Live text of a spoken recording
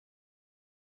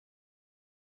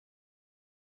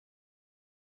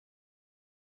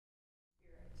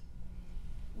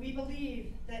We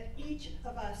believe that each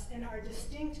of us in our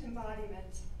distinct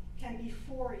embodiments can be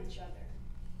for each other,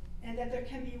 and that there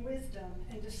can be wisdom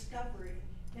and discovery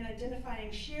in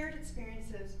identifying shared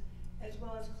experiences as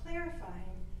well as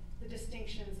clarifying the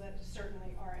distinctions that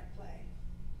certainly are at play.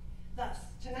 Thus,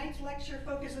 tonight's lecture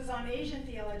focuses on Asian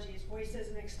theologies, voices,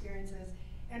 and experiences,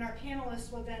 and our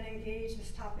panelists will then engage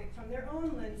this topic from their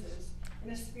own lenses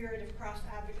in a spirit of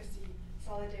cross-advocacy,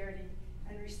 solidarity,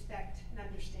 and respect and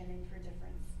understanding for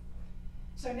difference.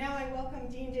 So now I welcome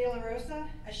Dean De La Rosa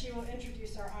as she will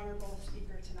introduce our honorable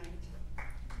speaker tonight.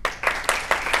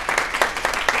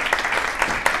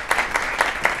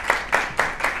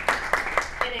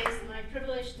 It is my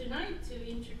privilege tonight to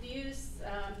introduce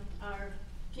our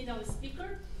keynote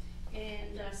speaker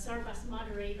and serve as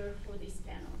moderator for this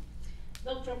panel.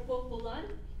 Dr. Kwok Pui Lan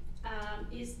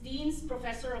is Dean's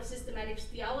Professor of Systematic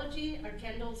Theology at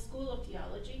Candler School of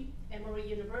Theology, Emory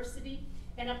University,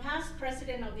 and a past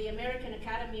president of the American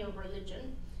Academy of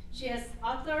Religion. She has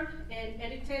authored and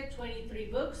edited 23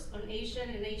 books on Asian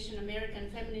and Asian American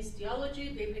feminist theology,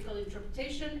 biblical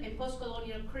interpretation, and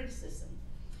post-colonial criticism.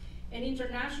 An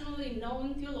internationally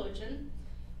known theologian,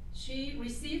 she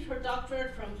received her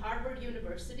doctorate from Harvard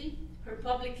University. Her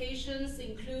publications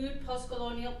include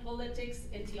Post-Colonial Politics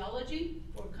and Theology,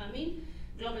 forthcoming,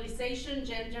 Globalization,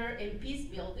 Gender, and Peace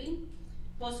Building,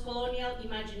 Post-Colonial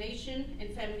Imagination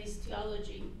and Feminist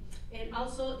Theology, and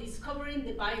also Discovering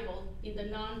the Bible in the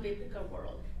Non-Biblical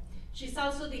World. She's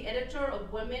also the editor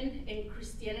of Women and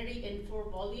Christianity in 4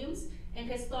 volumes, and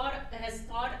has taught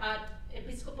at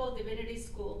Episcopal Divinity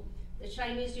School, the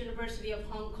Chinese University of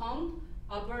Hong Kong,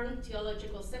 Auburn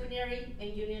Theological Seminary,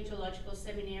 and Union Theological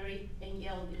Seminary, and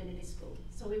Yale Divinity School.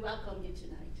 So we welcome you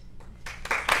tonight.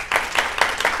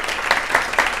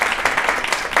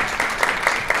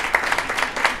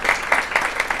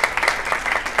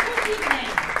 Good evening.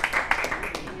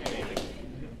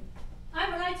 I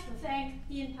would like to thank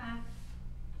Dean Park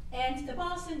and the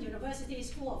Boston University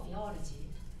School of Theology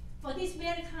for this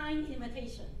very kind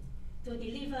invitation to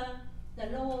deliver the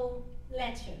Lowell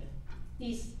Lecture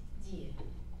this year.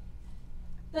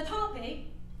 The topic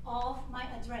of my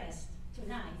address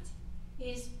tonight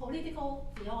is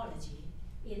political theology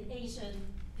in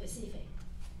Asian Pacific.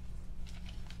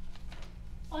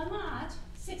 On March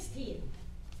 16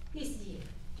 this year,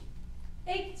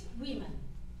 8 women,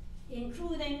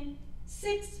 including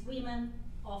 6 women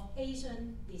of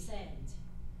Asian descent,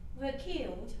 were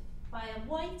killed by a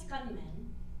white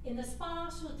gunman in the spa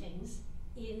shootings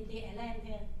in the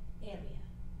Atlanta area.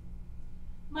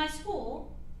 My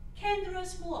school, Candler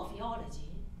School of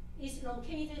Theology, is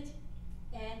located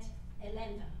at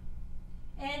Atlanta,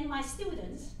 and my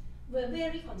students were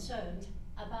very concerned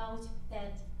about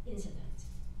that incident.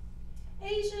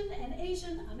 Asian and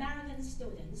Asian American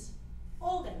students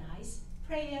organized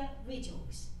prayer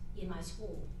vigils in my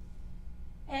school,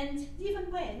 and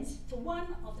even went to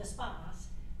one of the spas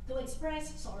to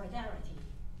express solidarity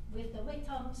with the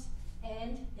victims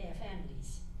and their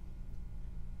families.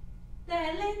 The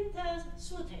Atlanta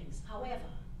shootings,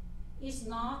 however, is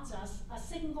not just a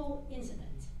single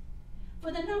incident,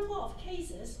 for the number of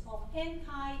cases of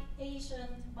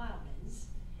anti-Asian violence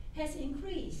has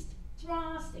increased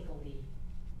drastically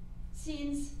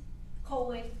since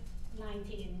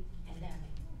COVID-19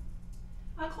 pandemic.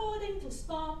 According to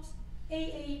Stop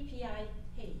AAPI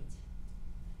Hate,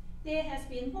 there has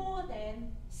been more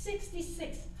than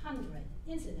 6,600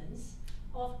 incidents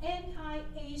of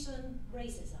anti-Asian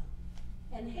racism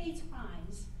and hate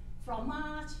crimes from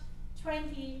March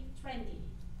 2020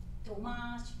 to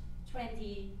March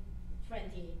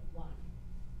 2021.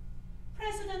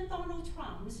 President Donald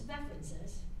Trump's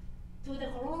references to the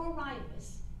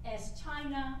coronavirus as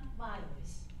China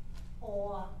virus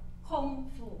or Kung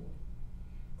Flu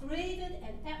created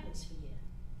an atmosphere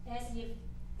as if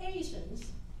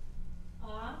Asians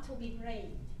are to be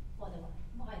blamed for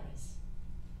the virus.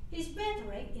 His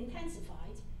rhetoric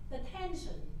intensified the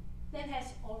tension that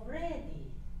has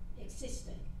already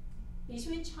existed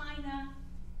between China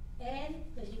and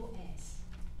the US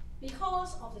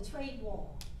because of the trade war,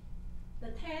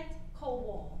 the Tet Cold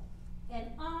War, and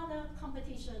other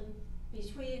competition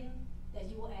between the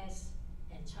US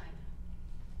and China.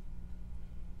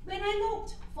 When I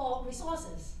looked for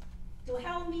resources to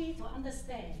help me to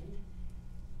understand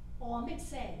or make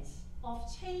sense of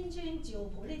changing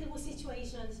geopolitical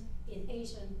situations in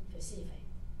Asian Pacific,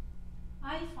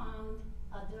 I found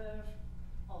a dearth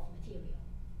of material.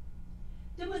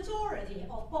 The majority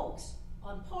of books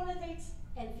on politics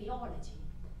and theology,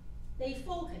 they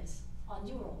focus on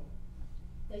Europe,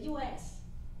 the US,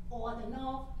 or the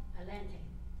North Atlantic,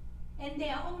 and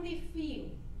there are only few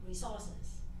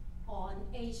resources on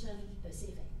Asian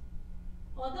Pacific.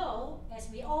 Although, as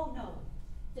we all know,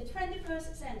 the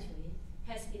 21st century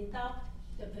has been dubbed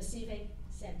the Pacific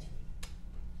century.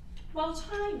 While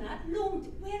China loomed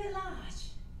very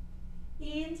large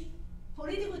in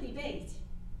political debate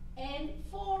and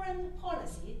foreign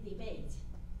policy debate,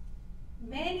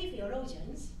 many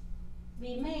theologians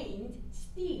remained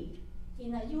steeped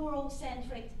in a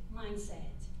Eurocentric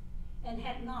mindset and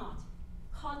had not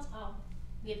caught up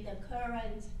with the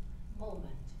current moment.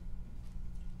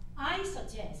 I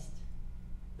suggest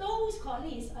those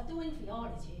colleagues are doing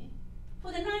theology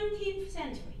for the 19th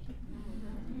century.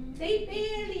 They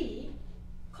barely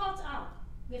caught up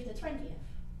with the 20th.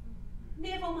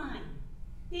 Never mind,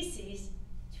 this is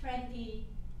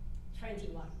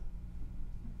 2021.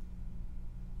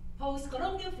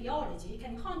 Post-colonial theology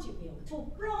can contribute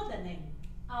to broadening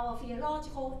our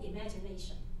theological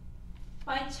imagination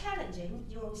by challenging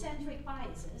Eurocentric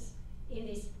biases in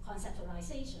its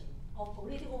conceptualization of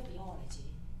political theology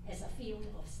as a field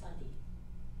of study,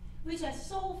 which has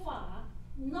so far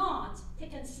not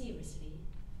taken seriously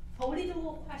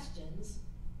political questions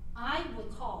I would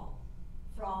call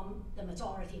from the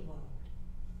majority world.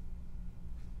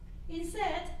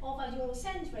 Instead of a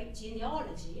Eurocentric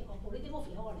genealogy of political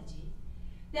theology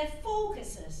that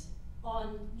focuses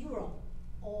on Europe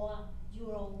or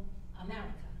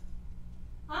Euro-America,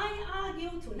 I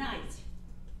argue tonight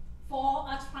for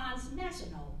a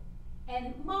transnational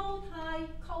and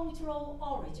multicultural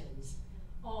origins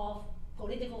of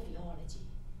political theology,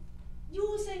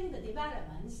 using the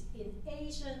developments in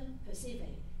Asian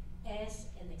Pacific as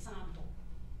an example.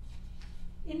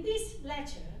 In this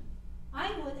lecture,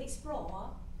 I would explore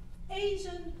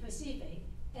Asian Pacific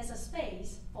as a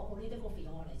space for political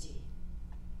theology.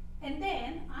 And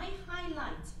then I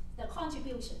highlight the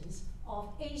contributions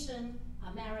of Asian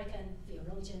American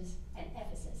theologians and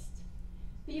ethicists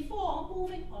before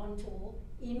moving on to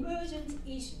emergent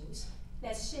issues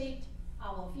that shaped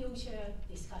our future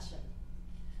discussion.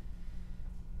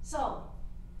 So,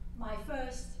 my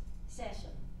first session,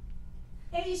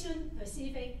 Asian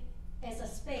Pacific as a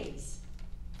space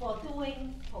for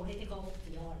doing political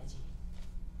theology.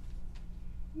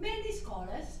 Many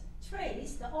scholars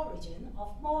trace the origin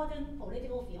of modern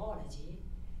political theology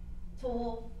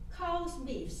to Carl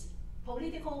Smith's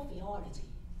Political Theology,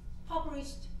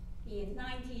 published in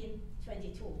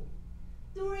 1922,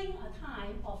 during a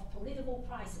time of political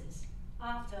crisis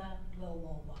after World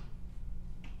War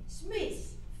I.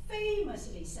 Smith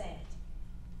famously said,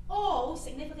 all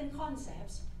significant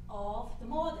concepts of the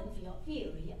modern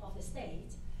theory of the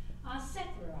state are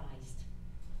secularized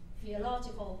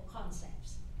theological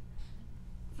concepts.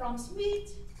 From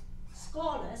Smith,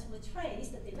 scholars would trace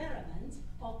the development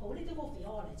of political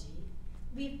theology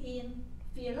within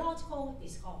theological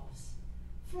discourse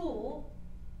through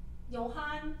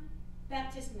Johann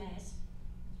Baptist Metz,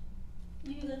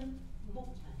 Jürgen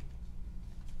Moltmann,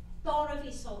 Dorothy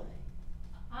Solé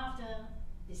after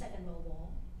the Second World War,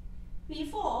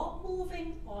 before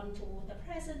moving on to the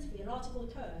present theological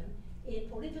turn in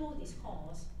political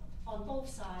discourse on both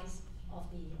sides of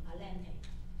the Atlantic.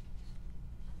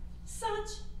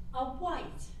 Such a wide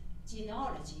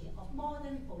genealogy of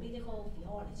modern political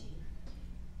theology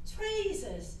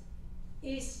traces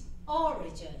its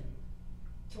origin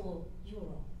to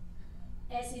Europe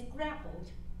as it grappled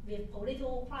with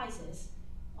political crisis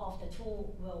of the two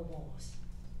world wars.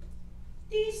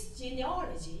 This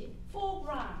genealogy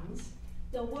foregrounds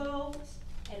the worlds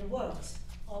and works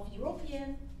of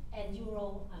European and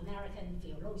Euro-American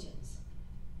theologians,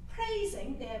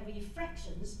 placing their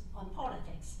reflections on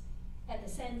politics at the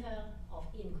center of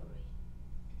inquiry.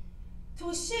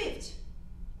 To shift,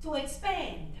 to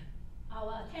expand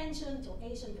our attention to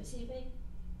Asian Pacific,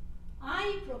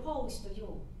 I propose to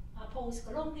you a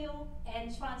post-colonial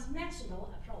and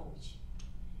transnational approach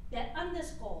that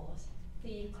underscores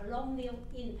the colonial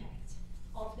impact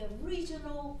of the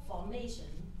regional formation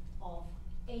of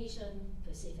Asian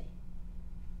Pacific.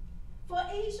 For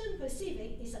Asian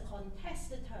Pacific is a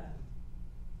contested term.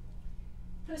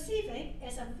 Pacific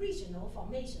as a regional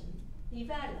formation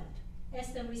developed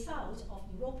as the result of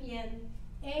European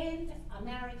and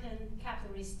American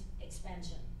capitalist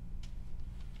expansion.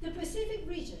 The Pacific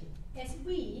region, as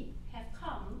we have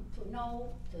come to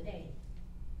know today,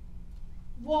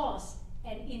 was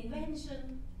an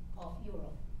invention of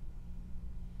Europe.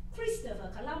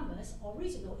 Christopher Columbus'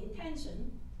 original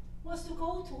intention was to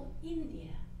go to India,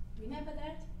 remember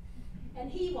that? And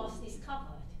he was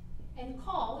discovered and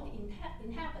called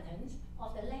inhabitants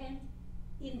of the land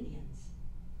Indians.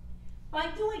 By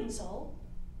doing so,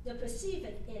 the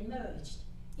Pacific emerged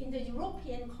in the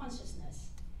European consciousness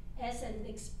as an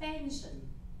expansion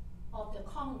of the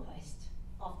conquest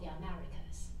of the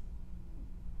Americas.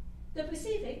 The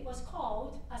Pacific was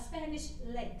called a Spanish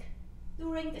lake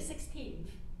during the 16th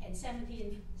and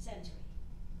 17th century,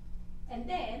 and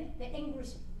then the English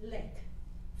lake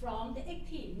from the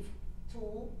 18th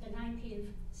to the 19th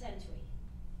century.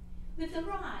 With the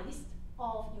rise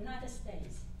of the United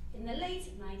States in the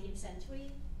late 19th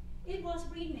century, it was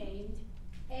renamed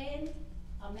an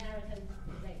American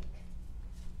lake.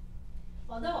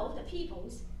 Although the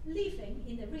peoples living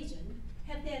in the region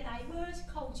have their diverse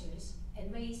cultures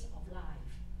and ways of life,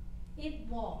 it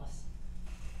was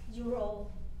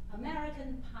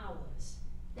Euro-American powers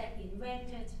that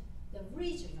invented the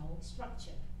regional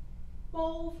structure,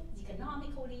 both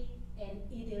economically and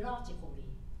ideologically,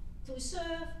 to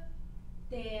serve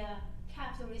their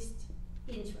capitalist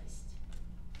interest.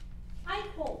 I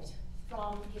quote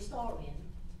from historian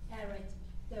Eric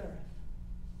Durham.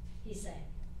 He said,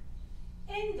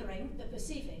 "Entering the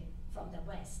Pacific from the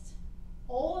west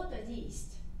or the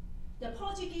east, the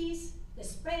Portuguese, the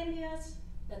Spaniards,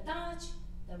 the Dutch,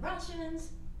 the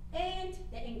Russians, and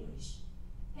the English,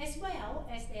 as well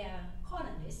as their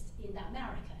colonists in the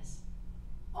Americas,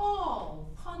 all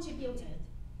contributed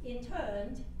in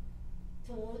turn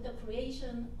to the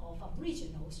creation of a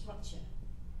regional structure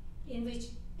in which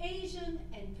Asian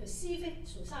and Pacific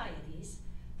societies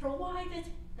provided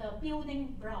the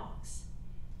building blocks,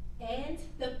 and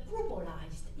the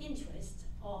globalized interests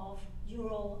of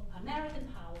Euro-American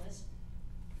powers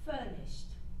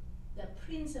furnished the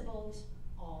principles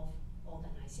of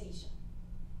organization."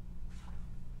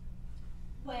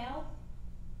 Well,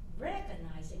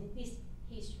 recognizing this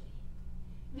history,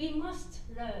 we must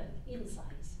learn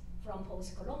insights from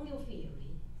post-colonial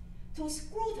theory to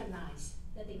scrutinize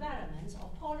the developments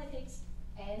of politics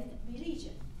and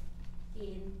religion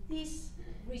in this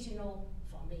regional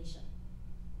formation.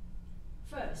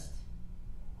 First,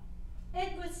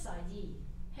 Edward Said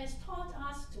has taught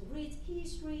us to read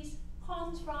histories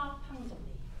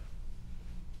contrapunctually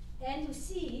and to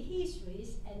see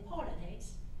histories and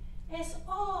politics as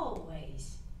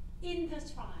always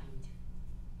intertwined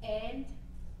and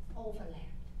overlapped.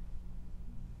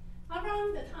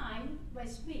 Around the time when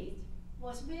Smith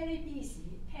was very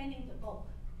busy penning the book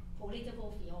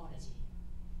Political Theology,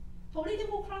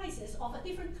 political crises of a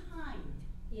different kind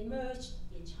emerged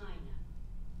in China.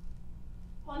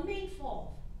 On May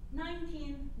 4,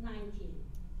 1919,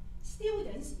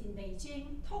 students in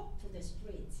Beijing took to the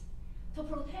streets to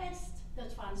protest the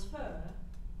transfer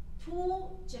to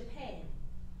Japan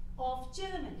of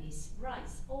Germany's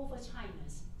rights over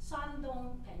China's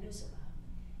Shandong Peninsula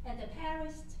at the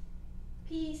Paris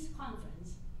Peace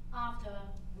Conference after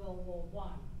World War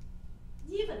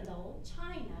I, even though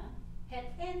China had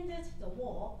ended the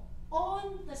war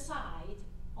on the side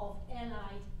of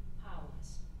Allied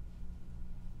powers.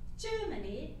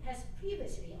 Germany has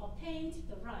previously obtained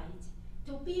the right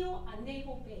to build a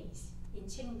naval base in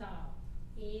Qingdao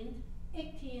in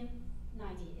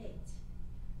 1898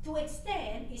 to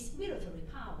extend its military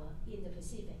power in the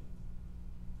Pacific.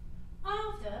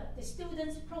 After the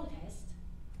students' protest,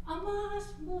 a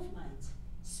mass movement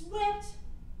swept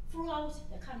throughout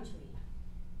the country,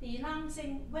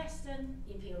 denouncing Western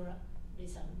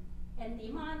imperialism and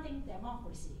demanding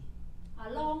democracy,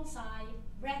 alongside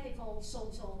radical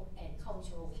social and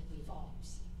cultural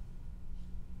reforms.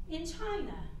 In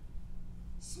China,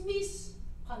 Smith's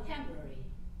contemporary,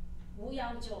 Wu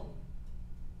Yaozhong,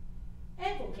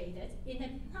 advocated in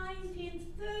the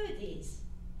 1930s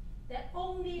that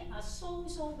only a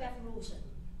social revolution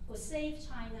could save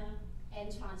China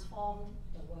and transform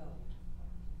the world.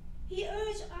 He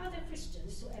urged other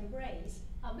Christians to embrace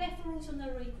a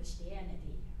revolutionary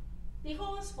Christianity,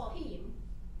 because for him,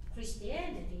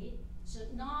 Christianity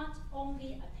should not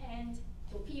only attend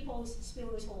to people's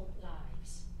spiritual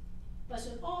lives, but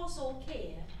should also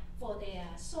care for their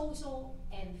social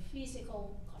and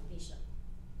physical condition.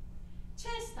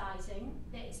 Chastising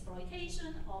the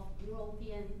exploitation of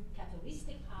European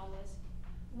capitalistic powers,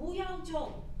 Wu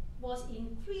Yaozhong was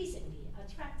increasingly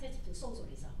attracted to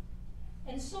socialism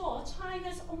and saw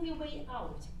China's only way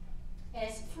out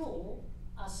as through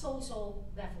a social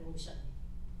revolution.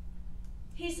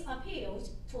 His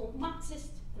appeals to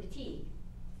Marxist critique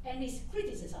and his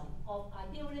criticism of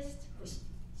idealist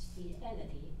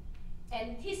Christianity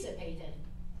anticipated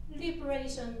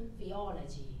liberation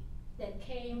theology that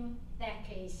came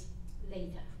decades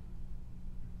later.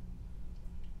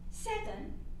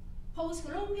 Second,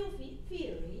 post-colonial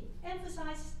theory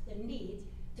emphasized the need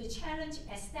to challenge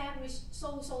established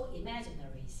social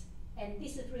imaginaries and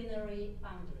disciplinary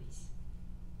boundaries.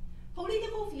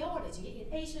 Political theology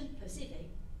in Asian Pacific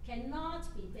cannot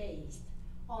be based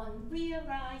on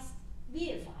realized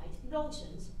reified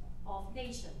notions of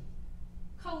nation,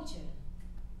 culture,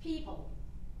 people,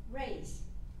 race,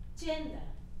 gender,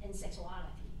 and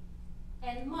sexuality,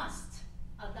 and must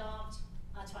adopt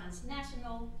a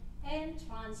transnational and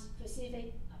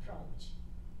trans-Pacific approach.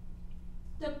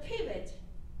 The pivot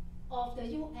of the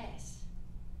US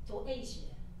to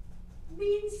Asia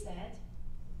means that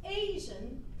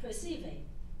Asian Pacific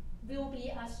will be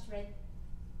a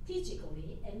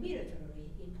strategically and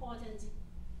militarily important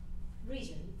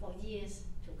region for years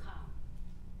to come.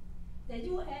 The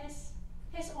US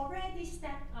has already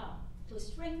stepped up to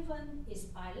strengthen its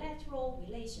bilateral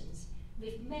relations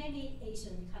with many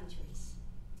Asian countries.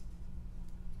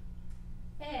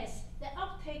 As the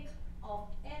uptake of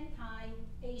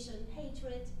anti-Asian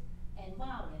hatred and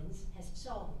violence has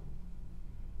shown,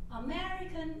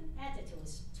 American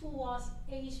attitudes towards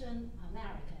Asian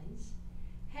Americans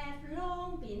have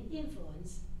long been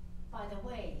influenced by the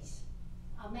ways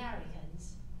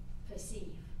Americans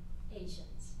perceive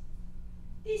Asians.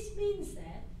 This means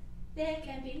that there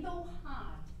can be no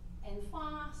hard and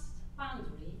fast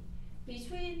boundary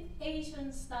between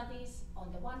Asian studies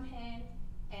on the one hand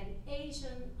and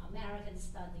Asian American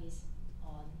studies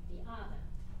on the other.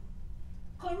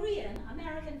 Korean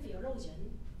American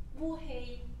theologian Wu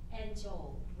Hei and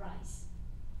Joe writes,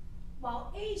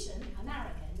 while Asian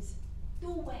Americans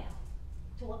do well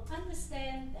to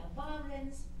understand the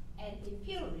violence and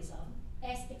imperialism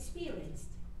as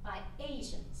experienced by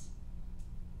Asians,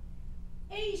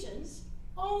 Asians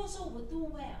also would do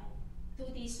well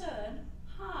to discern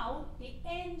how the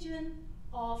engine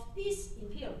of this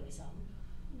imperialism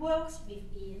works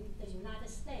within the United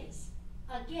States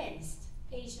against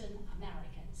Asian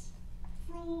Americans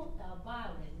through the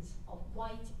violence of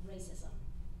white racism.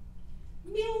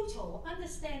 Mutual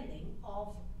understanding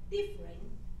of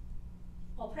differing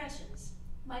oppressions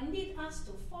might lead us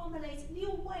to formulate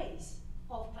new ways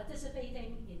of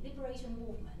participating in liberation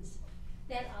movements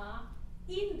that are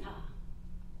inter-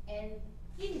 and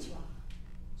intra-national.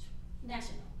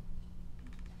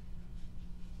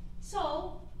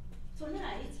 So,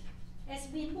 tonight, as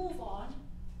we move on,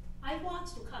 I want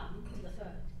to come to the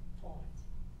third point.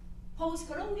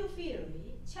 Post-colonial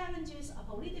theory challenges a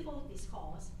political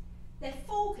discourse that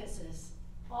focuses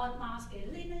on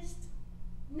masculinist,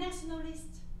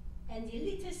 nationalist, and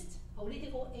elitist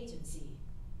political agency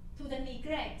to the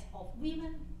neglect of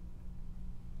women,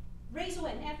 racial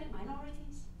and ethnic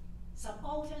minorities,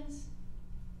 subalterns,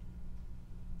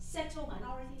 sexual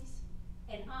minorities,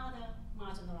 and other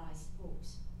marginalized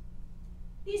groups.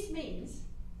 This means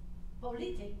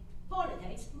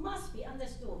politics must be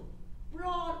understood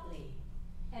broadly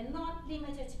and not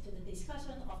limited to the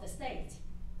discussion of the state,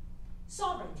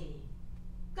 sovereignty,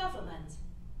 government,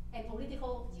 and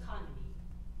political economy.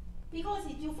 Because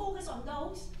if you focus on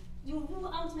those, you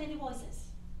rule out many voices.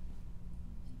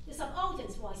 The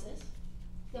subaltern's voices,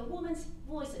 the woman's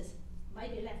voices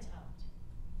might be left out.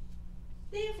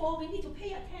 Therefore, we need to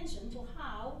pay attention to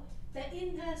how the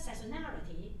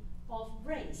intersectionality of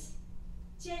race,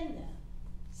 gender,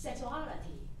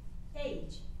 sexuality,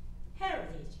 age,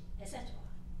 heritage, etc.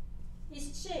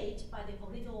 is shaped by the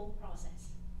political process,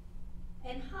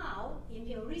 and how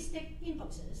imperialistic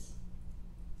impulses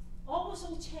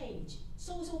also change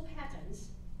social patterns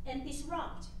and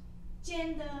disrupt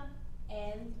gender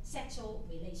and sexual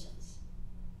relations.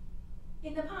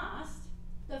 In the past,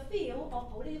 the field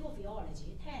of political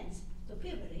theology tends to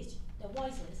privilege the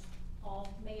voices of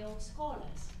male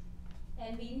scholars,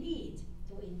 and we need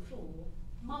to include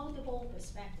multiple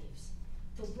perspectives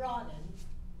to broaden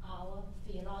our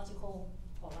theological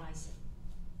horizon.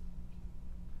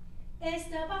 As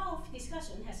the above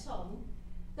discussion has shown,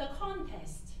 the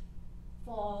context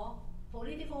for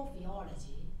political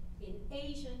theology in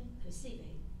Asian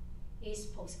Pacific is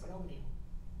post-colonial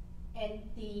and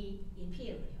the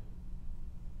imperial.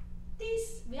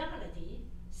 This reality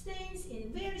stands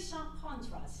in very sharp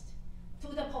contrast to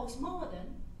the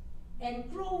postmodern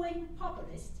and growing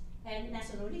populist and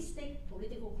nationalistic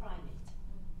political climate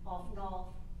of North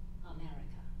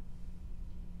America.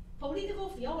 Political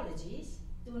theologies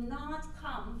do not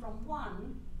come from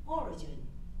one origin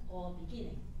or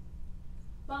beginning,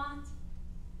 but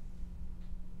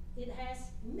it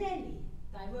has many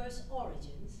diverse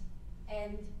origins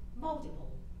and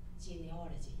multiple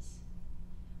genealogies.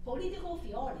 Political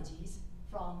theologies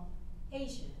from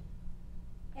Asia,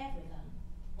 Africa,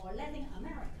 or Latin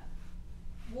America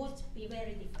would be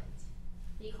very different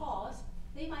because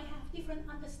they might have different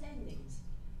understandings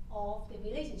of the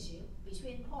relationship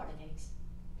between politics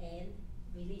and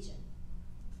religion.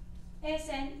 As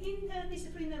an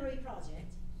interdisciplinary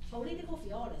project, political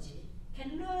theology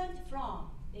can learn from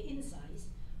the insights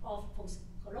of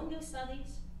post-colonial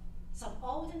studies,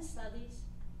 subaltern studies,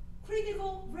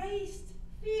 critical race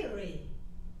theory,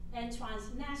 and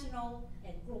transnational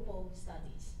and global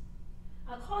studies.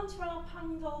 A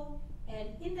contrapuntal and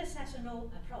intersectional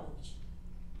approach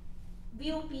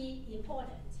will be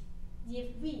important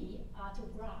if we are to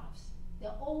grasp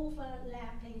the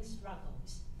overlapping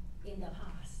struggles in the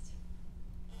past,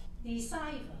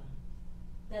 decipher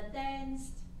the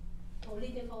dense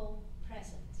political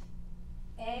present,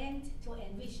 and to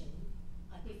envision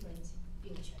a different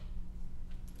future.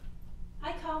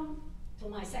 I come to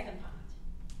my second part,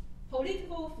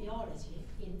 political theology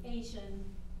in Asian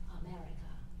America.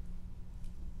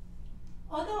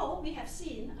 Although we have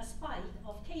seen a spike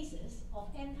of cases of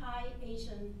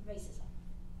anti-Asian racism,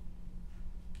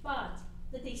 but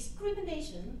the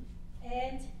discrimination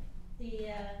and the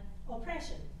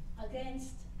oppression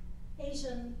against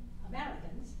Asian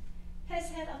Americans has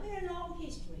had a very long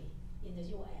history in the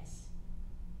US.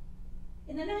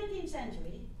 In the 19th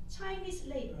century, Chinese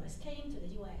laborers came to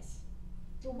the US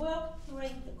to work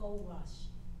during the gold rush,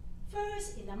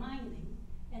 first in the mining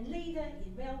and later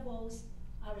in railroads,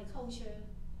 agriculture,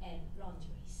 and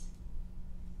laundries.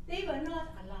 They were not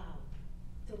allowed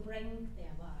to bring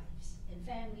their wives and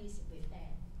families with them.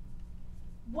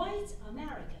 White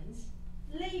Americans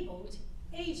labeled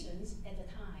Asians at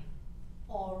the time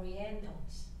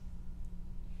Orientals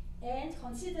and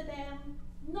considered them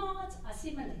not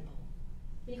assimilable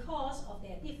because of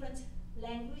their different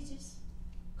languages,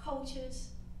 cultures,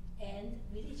 and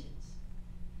religions.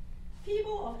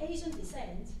 People of Asian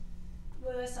descent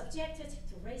were subjected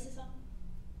to racism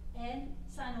and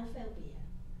xenophobia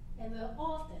and were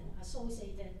often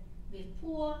associated with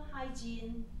poor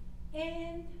hygiene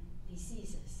and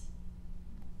diseases.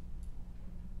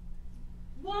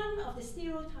 One of the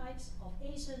stereotypes of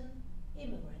Asian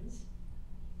immigrants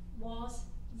was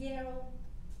yellow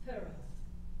peril,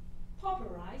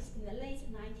 popularized in the late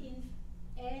 19th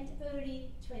and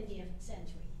early 20th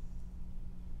century.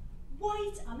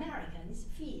 White Americans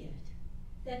feared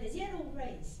that the yellow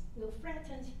race will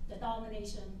threaten the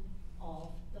domination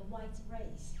of the white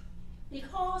race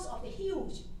because of the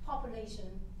huge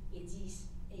population in East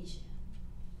Asia.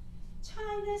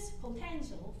 China's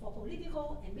potential for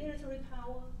political and military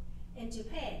power and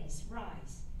Japan's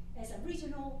rise as a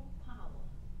regional power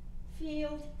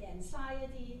fueled the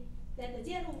anxiety that the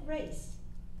yellow race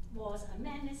was a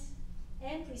menace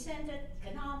and presented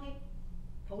economic,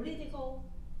 political,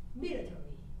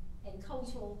 military, and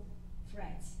cultural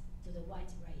threats to the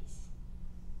white race.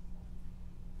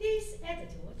 This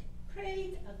attitude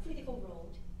played a critical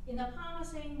role in the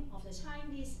passing of the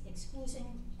Chinese Exclusion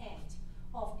Act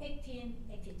of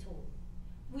 1882,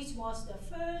 which was the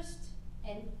first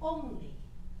and only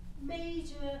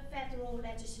major federal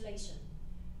legislation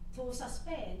to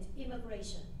suspend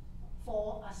immigration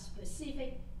for a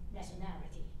specific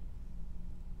nationality.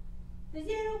 The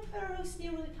yellow peril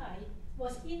stereotype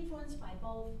was influenced by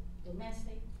both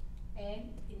domestic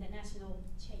and international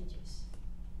changes.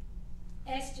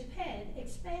 As Japan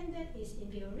expanded its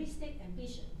imperialistic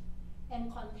ambition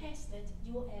and contested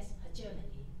US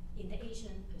hegemony in the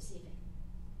Asian Pacific,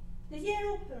 the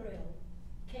yellow peril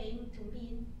came to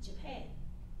mean Japan.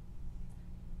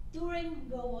 During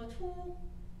World War II,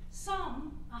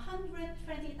 some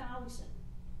 120,000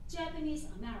 Japanese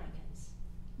Americans,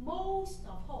 most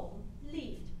of whom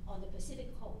lived on the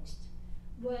Pacific coast,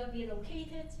 were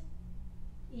relocated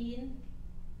in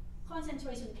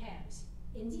concentration camps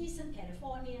in Eastern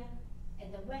California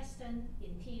and the western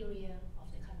interior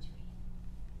of the country.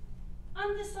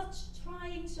 Under such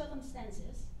trying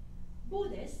circumstances,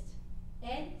 Buddhist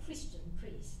and Christian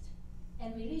priests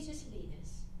and religious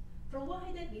leaders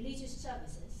provided religious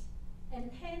services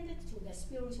and tended to the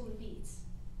spiritual needs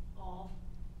of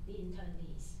the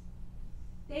internees.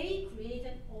 They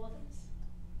created orders,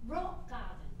 rock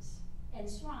gardens, and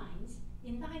shrines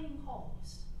in dining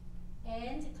halls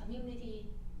and community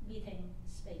meeting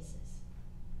spaces.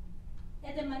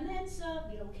 At the Manansa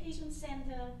Relocation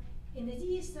Center in the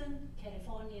Eastern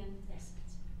Californian desert,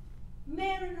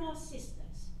 Mariner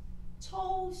sisters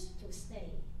chose to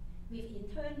stay with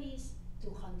internees to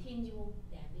continue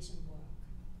their mission work.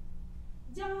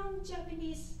 Young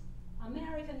Japanese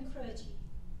American clergy,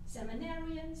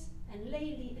 seminarians, and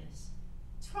lay leaders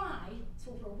tried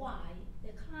to provide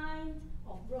the kind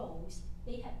of roles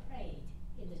they had played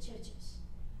in the churches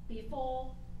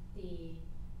before the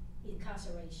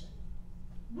incarceration,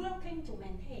 working to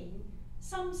maintain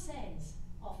some sense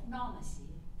of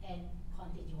normalcy and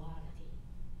continuity.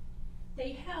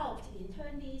 They helped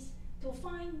internees to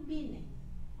find meaning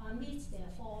amidst their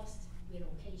forced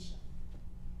relocation.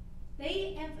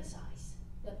 They emphasized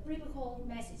the biblical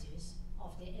messages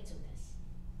of the Exodus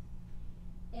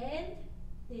and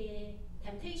the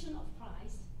temptation of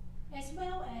Christ, as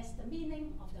well as the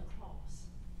meaning of the cross,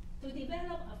 to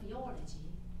develop a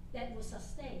theology that will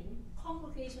sustain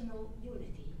congregational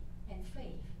unity and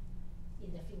faith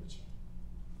in the future.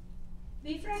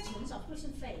 Reflections of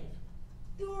Christian faith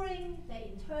during the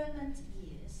internment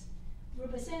years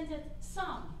represented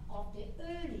some of the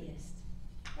earliest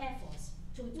efforts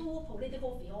to do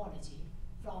political theology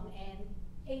from an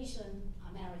Asian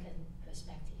American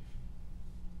perspective.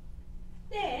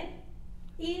 Then,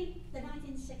 in the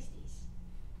 1960s,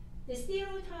 the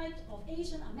stereotype of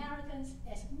Asian Americans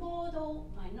as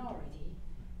model minority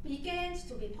began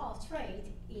to be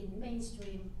portrayed in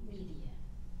mainstream media.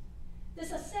 The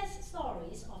success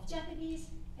stories of Japanese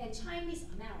and Chinese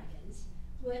Americans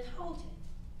were touted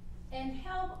and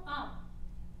held up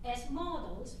as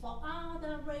models for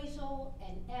other racial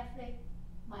and ethnic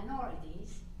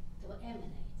minorities to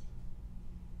emulate.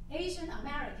 Asian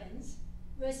Americans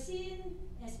were seen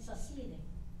as succeeding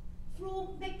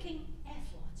through making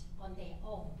effort on their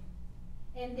own,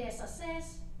 and their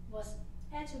success was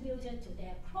attributed to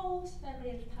their close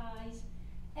family ties,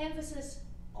 emphasis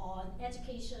on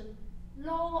education,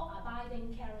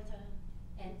 law-abiding character,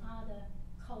 and other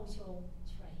cultural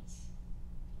traits.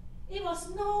 It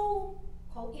was no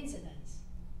coincidence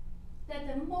that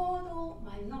the model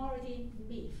minority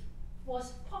myth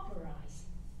was popularized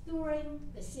during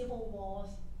the civil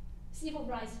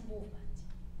rights movement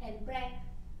and Black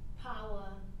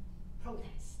Power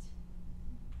protest.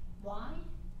 Why?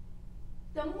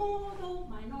 The model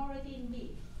minority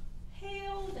myth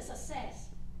hailed the success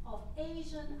of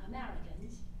Asian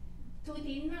Americans to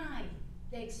deny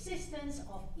the existence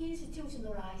of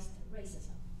institutionalized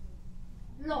racism.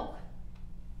 Look,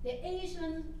 the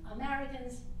Asian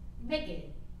Americans make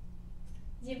it.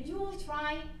 If you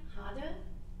try harder,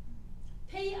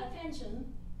 pay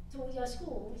attention to your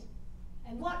schools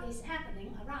and what is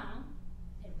happening around,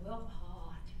 and work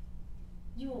hard,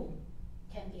 you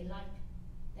can be like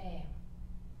them.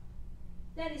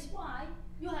 That is why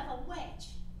you have a wedge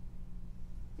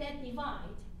that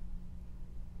divides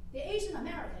the Asian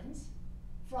Americans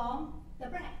from the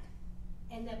Black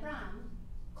and the brown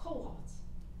cohorts.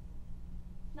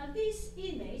 Now, this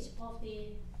image of the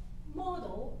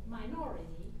model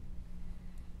minority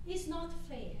is not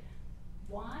fair.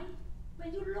 Why?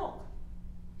 When you look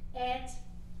at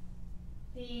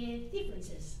the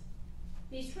differences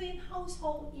between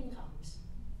household incomes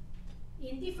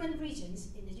in different regions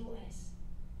in the US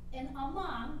and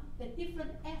among the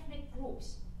different ethnic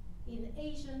groups in the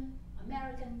Asian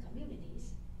American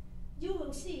communities, you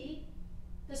will see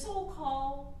the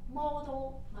so-called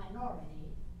model minority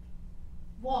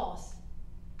was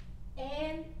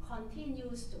and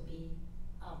continues to be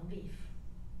a myth.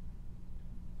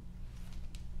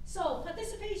 So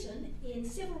participation in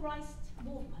civil rights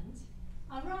movement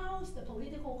aroused the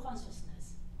political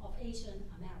consciousness of Asian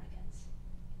Americans.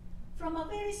 From a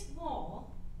very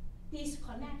small,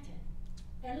 disconnected,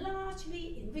 and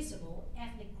largely invisible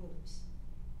ethnic groups,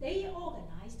 they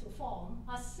organized to form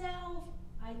a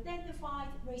self-identified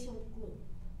racial group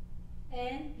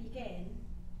and began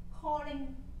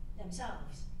calling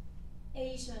themselves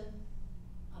Asian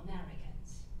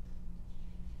Americans.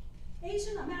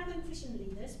 Asian American Christian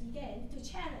leaders began to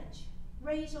challenge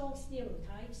racial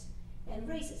stereotypes and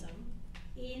racism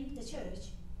in the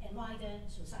church and wider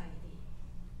society.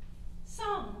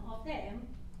 Some of them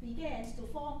began to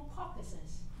form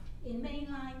caucuses in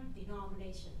mainline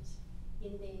denominations,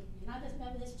 in the United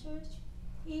Methodist Church,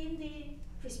 in the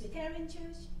Presbyterian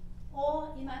Church,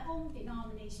 or in my own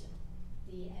denomination,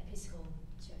 the Episcopal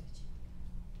Church.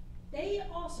 They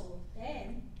also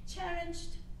then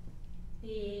challenged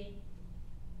the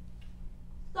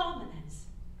dominance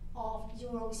of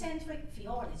Eurocentric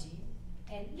theology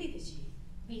and liturgy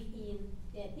within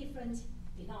their different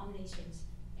denominations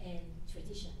and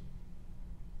tradition.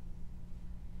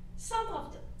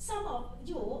 Some of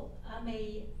you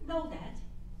may know that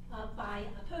by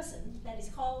a person that is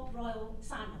called Royal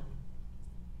Sano.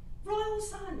 Royal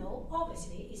Sano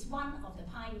obviously is one of the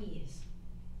pioneers,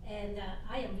 and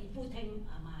I am rebooting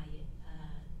my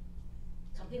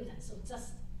computer, so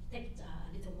just take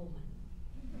a little moment.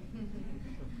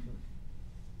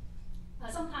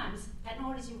 Sometimes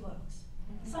technology works,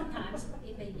 sometimes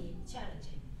it may be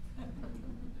challenging.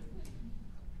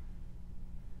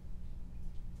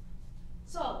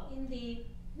 So in the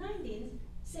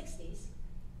 1960s,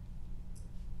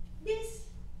 this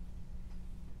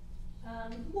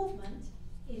movement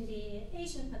in the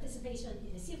Asian participation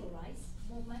in the civil rights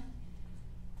movement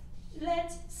led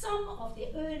some of the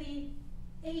early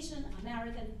Asian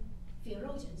American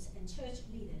theologians and church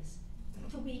leaders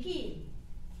to begin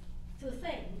to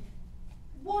think,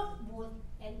 what would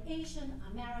an Asian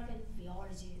American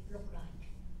theology look like?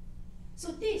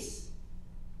 So this,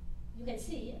 you can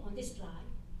see on this slide,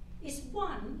 is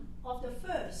one of the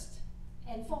first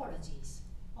anthologies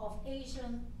of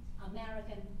Asian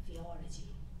American theology,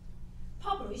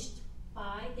 published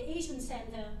by the Asian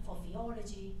Center for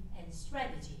Theology and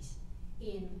Strategies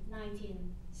in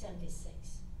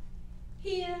 1976.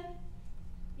 Here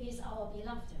is our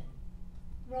beloved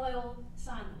Royal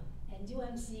Sano and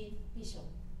UMC Bishop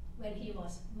when he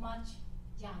was much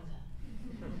younger.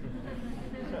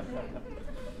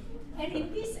 And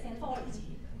in this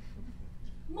anthology,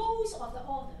 most of the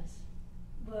authors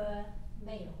were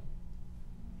male.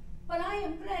 But I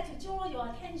am glad to draw your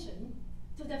attention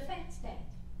to the fact that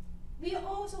we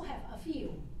also have a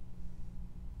few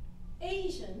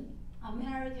Asian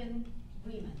American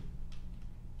women.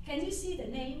 Can you see the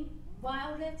name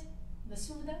Violet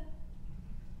Masuda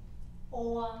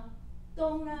or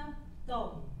Donna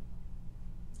Dong?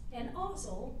 And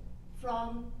also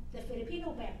from the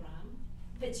Filipino background,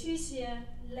 Patricia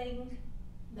Ling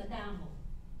Madamo.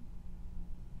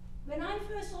 When I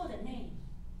first saw the name,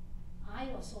 I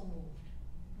was so moved.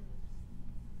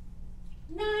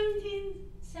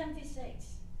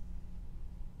 1976,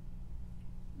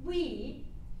 we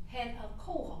had a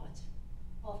cohort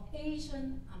of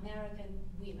Asian American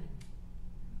women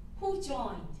who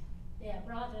joined their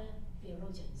brother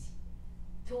theologians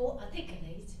to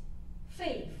articulate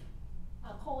faith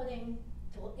according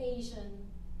to Asian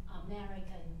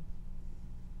American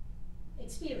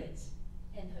experience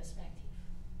and perspective.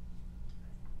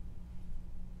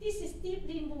 This is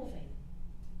deeply moving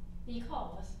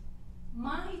because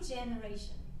my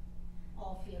generation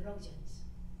of theologians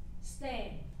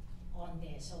stand on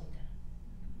their shoulder,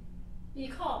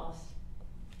 because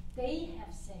they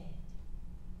have said,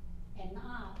 and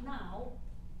now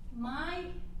my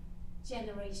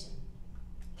generation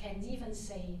can even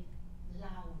say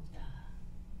louder.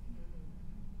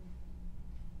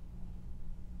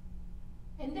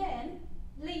 And then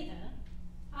later,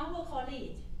 our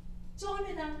colleague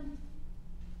Jonathan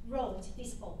wrote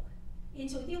this book,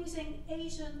 Introducing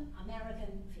Asian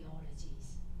American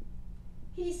Theologies.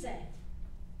 He said,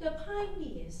 the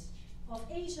pioneers of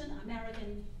Asian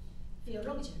American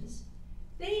theologians,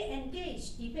 they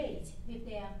engaged debate with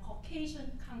their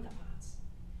Caucasian counterparts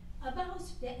about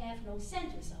the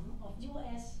ethnocentrism of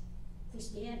US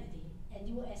Christianity and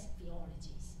US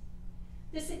theologies.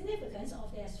 The significance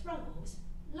of their struggles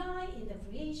lie in the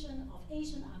creation of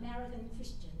Asian American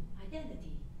Christian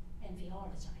identity and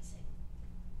theologizing.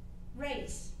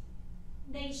 Race,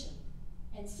 nation,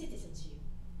 and citizenship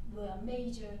were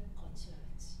major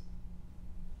concerns.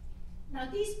 Now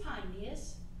these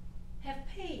pioneers have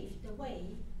paved the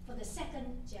way for the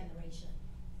second generation,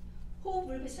 who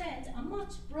represent a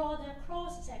much broader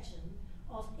cross-section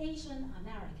of Asian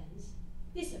Americans,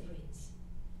 disciplines,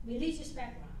 religious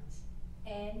backgrounds,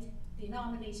 and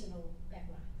denominational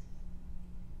backgrounds.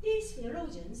 These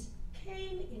theologians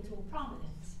came into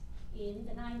prominence in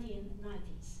the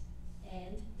 1990s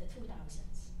and the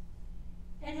 2000s,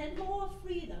 and had more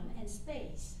freedom and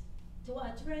space to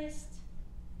address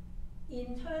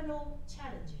internal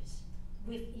challenges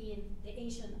within the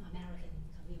Asian American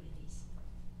communities.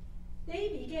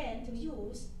 They began to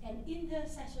use an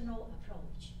intersectional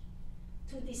approach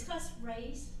to discuss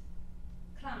race,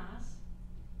 class,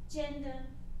 gender,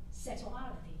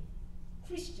 sexuality,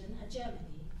 Christian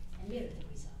hegemony, and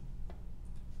militarism.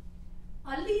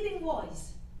 A leading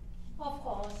voice, of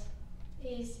course,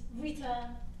 is Rita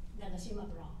Nagashima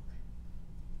Brock.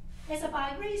 As a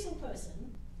biracial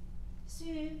person,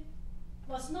 she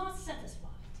was not satisfied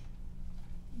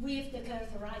with the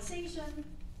characterization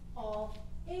of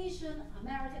Asian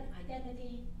American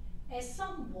identity as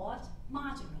somewhat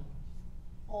marginal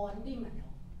or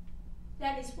liminal.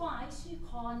 That is why she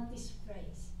coined this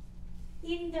phrase,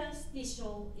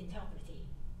 interstitial integrity,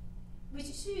 which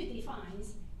she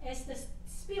defines as the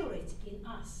spirit in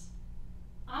us,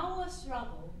 our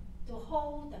struggle to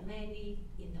hold the many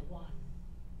in the one.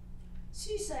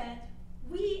 She said,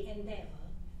 we endeavor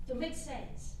to make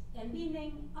sense and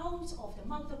meaning out of the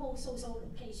multiple social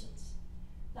locations,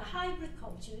 the hybrid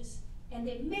cultures, and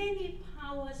the many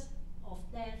powers of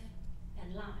death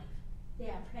and life they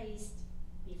are placed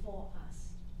before us.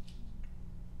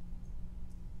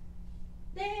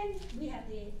 Then we have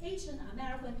the Asian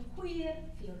American queer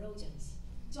theologians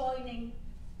joining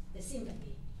the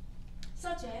symphony,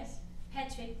 such as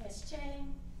Patrick S.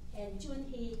 Chang and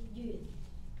Junhee Yoon,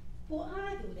 who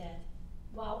argue that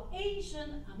while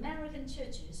Asian American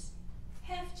churches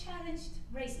have challenged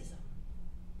racism,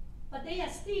 but they are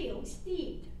still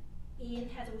steeped in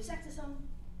heterosexism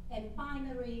and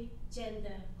binary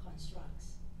gender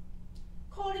constructs.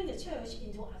 Calling the church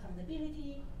into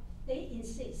accountability, they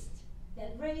insist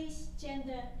that race,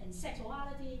 gender, and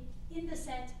sexuality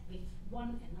intersect with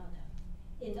one another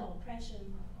in the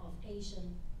oppression of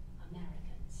Asian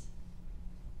Americans.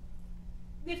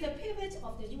 With the pivot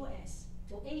of the US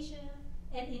to Asia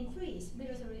and increased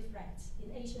military threats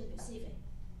in Asian Pacific,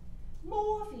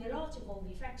 more theological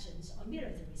reflections on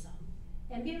militarism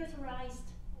and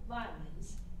militarized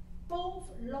violence, both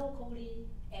locally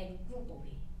and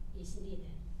globally, is needed.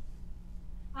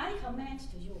 I commend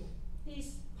to you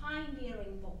this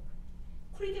pioneering book,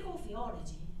 Critical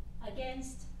Theology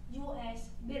Against US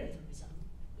Militarism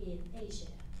in Asia,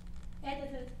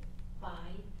 edited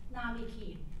by Nami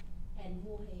Kim and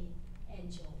Wu Hei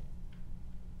and Zhou.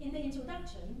 In the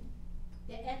introduction,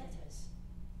 the editors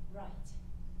write,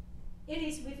 "It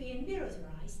is within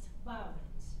militarized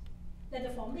violence that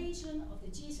the formation of the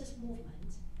Jesus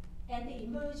movement and the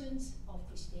emergence of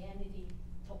Christianity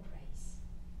took place.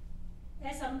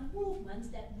 As a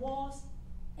movement that was,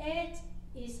 at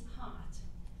its heart,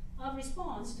 a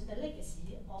response to the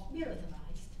legacy of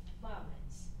militarized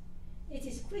violence, it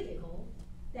is critical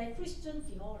that Christian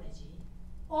theology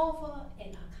offer an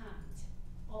account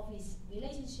of its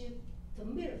relationship to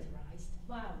militarized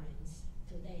violence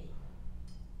today."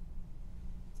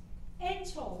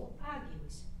 Cho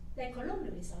argues that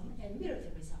colonialism and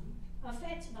militarism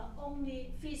affect not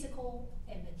only physical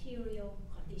and material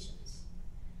conditions,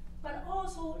 but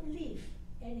also leave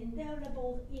an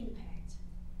indelible impact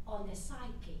on the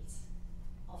psyches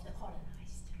of the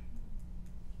colonized.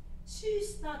 She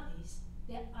studies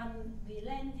the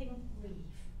unrelenting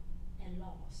grief and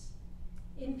loss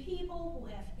in people who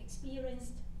have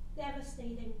experienced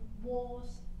devastating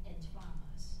wars and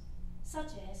traumas,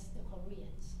 such as the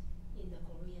Koreans in the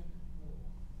Korean War.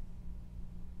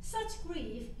 Such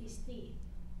grief is deep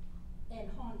and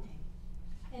haunting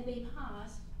and may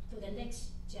pass to the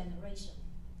next generation,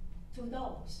 to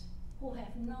those who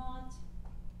have not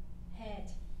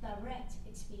had direct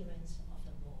experience of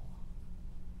the war.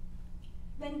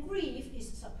 When grief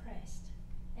is suppressed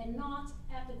and not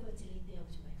adequately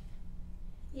dealt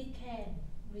with, it can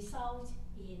result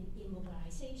in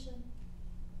immobilization,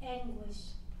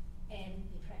 anguish,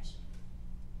 and depression.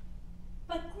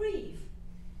 But grief,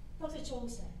 Dr. Zhou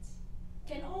says,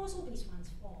 can also be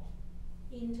transformed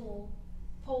into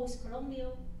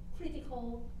post-colonial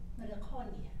critical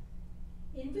melancholia,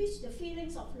 in which the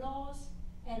feelings of loss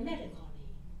and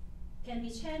melancholy can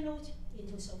be channeled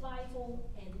into survival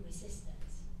and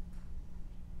resistance.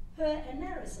 Her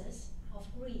analysis of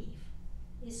grief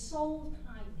is so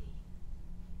timely,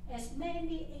 as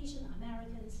many Asian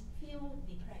Americans feel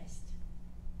depressed,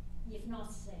 if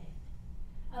not sad,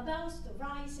 about the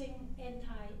rising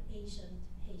anti-Asian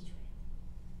hatred.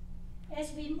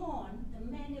 As we mourn the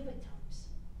many victims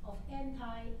of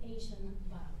anti-Asian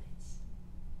violence,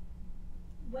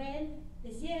 when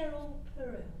the zero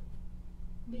pearl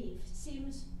myth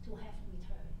seems to have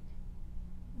returned,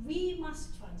 we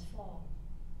must transform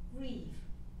grief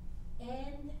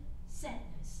and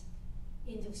sadness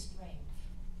into strength,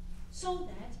 so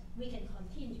that we can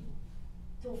continue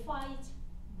to fight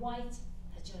white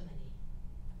hegemony.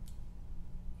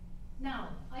 Now,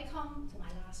 I come to my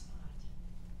last part,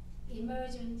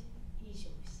 emergent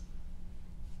issues.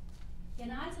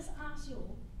 Can I just ask you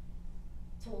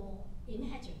to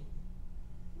imagine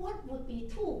what would be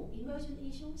two emergent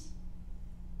issues?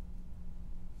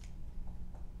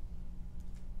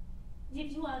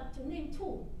 If you are to name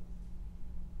two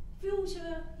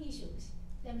future issues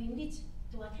that we need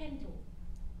to attend to,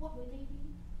 what would they be?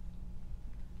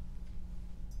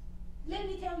 Let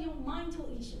me tell you my two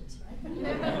issues, right?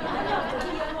 I'd love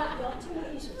to hear what your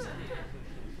two issues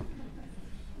are.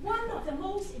 One of the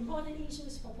most important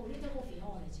issues for political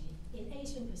theology in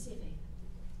Asian Pacific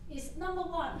is number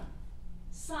one,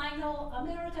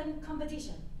 Sino-American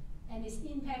competition and its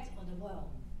impact on the world.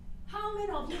 How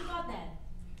many of you got that?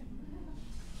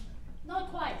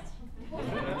 Not quite.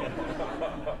 Okay.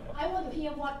 I want to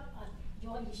hear what are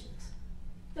your issues.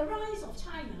 The rise of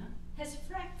China has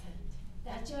flattened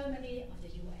the hegemony of the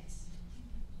US.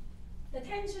 The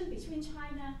tension between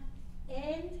China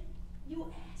and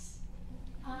US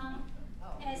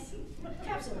has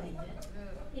encapsulated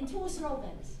in two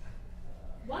slogans.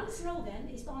 One slogan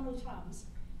is Donald Trump's,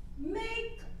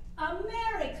 "Make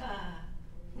America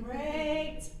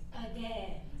Great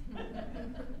Again."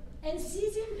 And Xi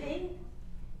Jinping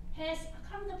has a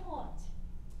counterpart,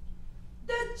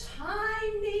 "The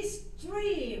Chinese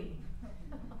Dream."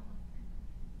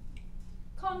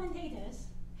 Commentators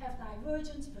have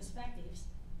divergent perspectives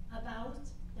about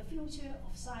the future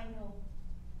of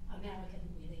Sino-American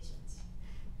relations.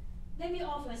 Let me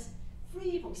offer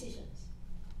 3 positions.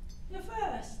 The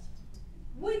first,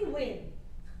 win-win,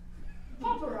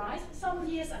 popularized some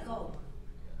years ago.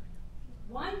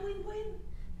 Why win-win?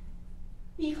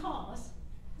 Because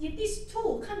if these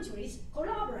 2 countries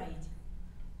collaborate,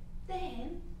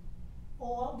 then,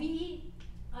 or we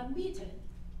admitted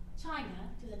China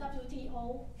to the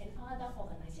WTO and other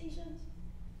organizations,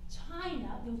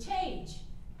 China will change.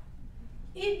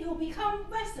 It will become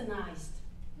westernized,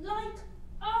 like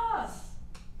us.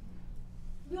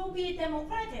 Will be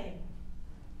democratic.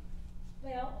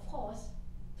 Well, of course,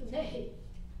 today,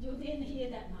 you didn't hear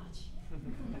that much.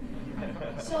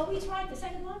 So we tried the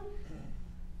second one.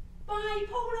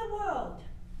 Bipolar world.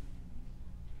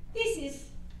 This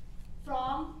is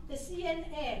from the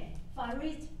CNN,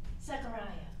 Farid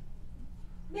Zakaria.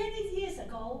 Many years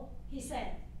ago, he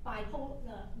said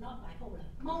bipolar, not bipolar,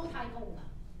 multipolar.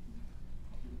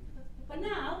 But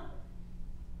now,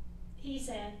 he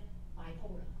said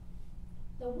bipolar.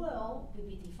 The world will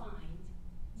be defined,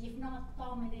 if not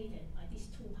dominated, by these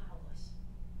 2 powers.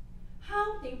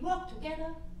 How they work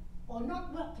together or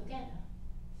not work together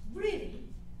really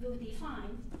will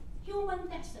define human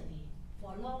destiny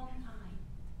for a long time.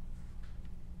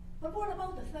 But what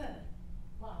about the third?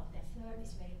 Wow, the third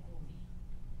is very gloomy.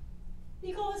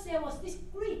 Because there was this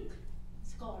Greek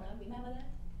scholar, remember that?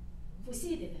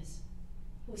 Thucydides,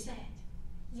 who said,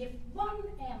 if one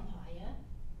empire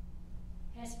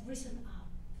has risen up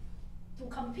to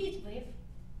compete with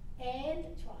and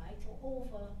try to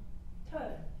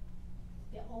overturn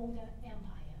the older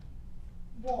empire,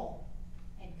 war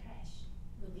and clash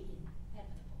will be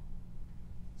inevitable.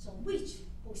 So which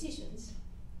positions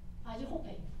are you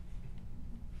hoping?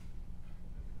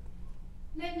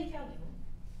 Let me tell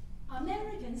you,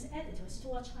 Americans' attitudes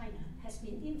toward China has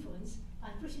been influenced by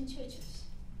Christian churches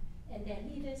and their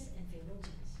leaders and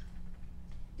theologians.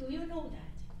 Do you know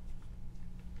that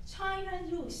China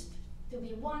used to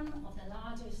be one of the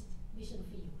largest mission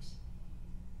fields?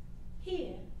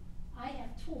 Here, I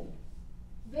have 2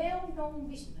 well-known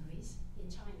missionaries in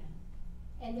China,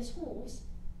 and the schools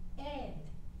and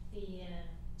the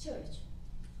church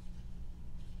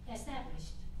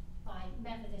established by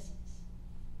Methodist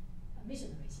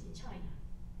missionaries in China.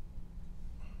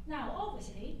 Now,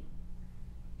 obviously,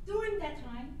 during that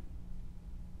time,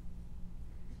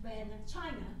 when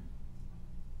China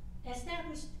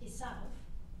established itself,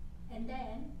 and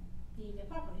then the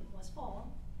Republic was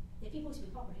formed, the People's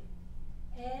Republic,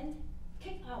 and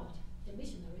kicked out the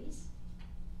missionaries,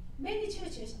 many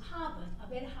churches harbored a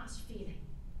very harsh feeling.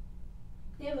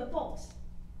 They were both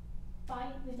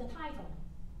with the title,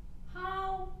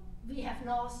 How We Have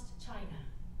Lost China,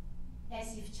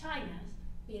 as if China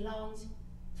belongs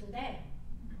to them.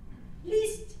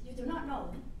 Least you do not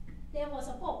know, there was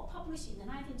a book published in the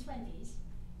 1920s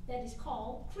that is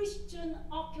called Christian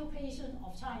Occupation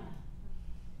of China.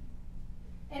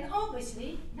 And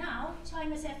obviously, now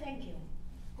China said thank you,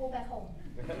 go back home.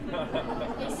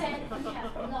 They said we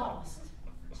have lost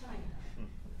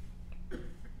China.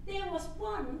 There was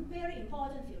one very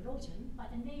important theologian by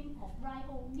the name of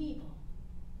Lowell Lecture.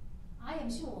 I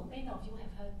am sure many of you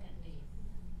have heard that name.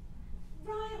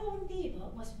 Lowell Lecture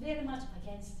was very much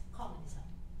against communism.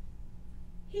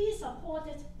 He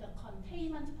supported the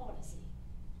containment policy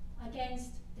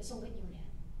against the Soviet Union.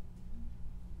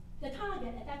 The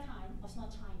target at that time was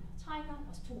not China. China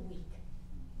was too weak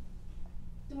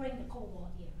during the Cold War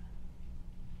era.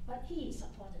 But he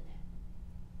supported them.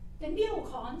 The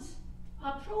neocons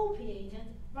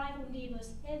appropriated Lowell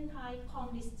Lecture's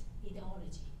anti-communist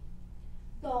ideology,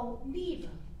 though neither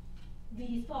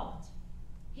rethought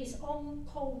his own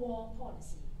Cold War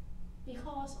policy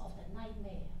because of the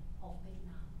nightmare of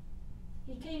Vietnam.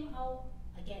 He came out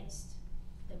against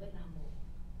the Vietnam War.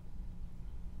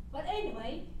 But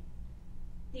anyway,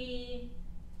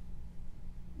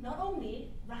 not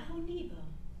only Lowell Lecture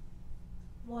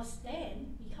was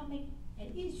then becoming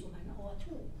an instrument or a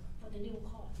tool for the new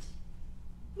cause.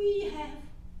 We have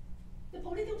the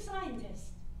political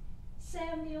scientist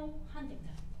Samuel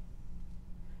Huntington,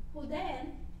 who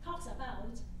then talks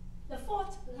about the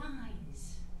fault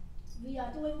lines we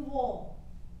are doing war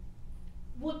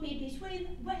would be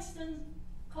between Western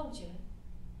culture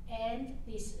and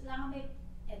the Islamic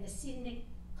and the Sunni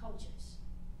cultures.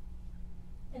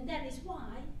 And that is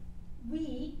why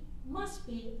we must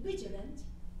be vigilant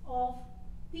of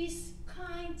this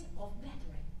kind of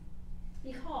rhetoric,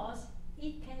 because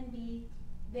it can be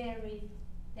very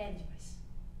dangerous.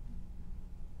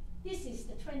 This is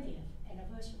the 20th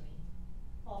anniversary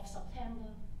of September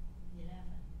 11.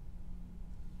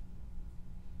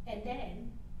 And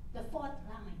then the fault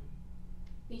line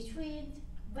between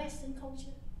Western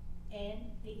culture and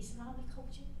the Islamic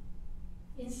culture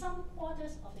in some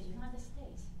quarters of the United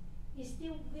States is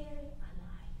still very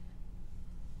alive.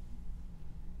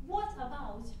 What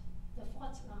about the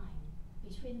fault line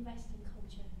between Western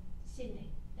culture,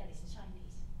 Sydney, that is the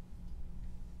Chinese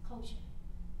culture?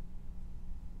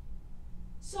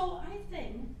 So I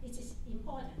think it is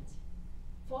important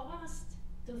for us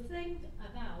to think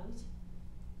about,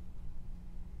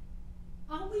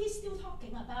 are we still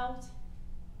talking about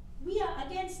we are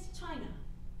against China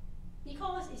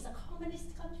because it's a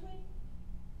communist country?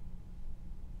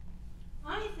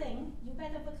 I think you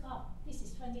better wake up. This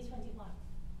is 2021.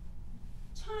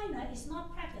 China is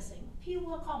not practicing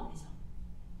pure communism.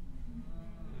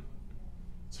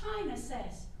 China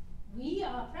says we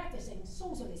are practicing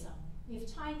socialism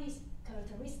with Chinese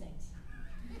characteristics.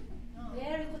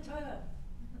 Very good term.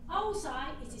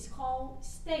 Outside, it is called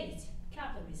state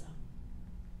capitalism.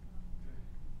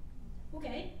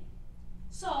 Okay?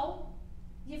 So,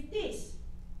 if this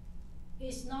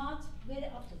is not very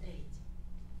up to date,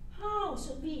 how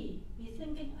should we be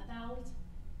thinking about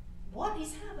what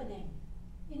is happening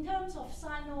in terms of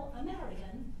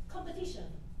Sino-American competition?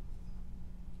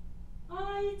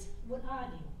 I would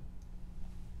argue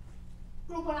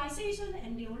globalization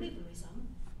and neoliberalism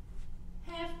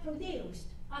have produced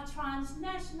a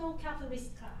transnational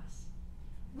capitalist class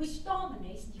which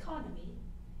dominates the economy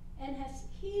and has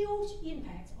huge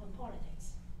impact on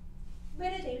politics,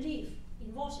 whether they live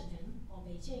in Washington or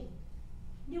Beijing,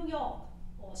 New York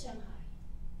or Shanghai.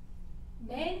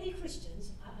 Many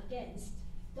Christians are against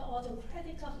the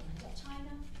autocratic government of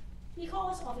China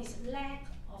because of its lack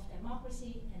of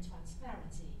democracy and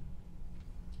transparency.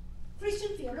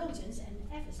 Christian theologians and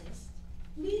ethicists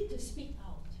need to speak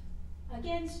out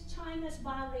against China's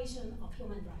violation of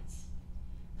human rights,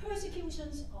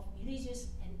 persecutions of religious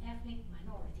and ethnic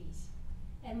minorities,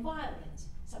 and violent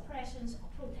suppressions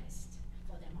of protest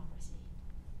for democracy.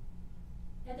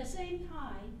 At the same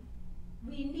time,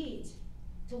 we need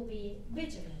to be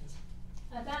vigilant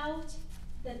about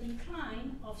the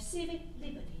decline of civic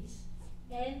liberties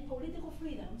and political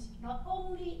freedoms, not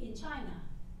only in China,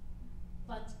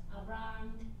 but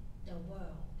around the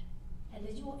world. And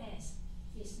the US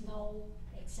is no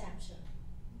exception.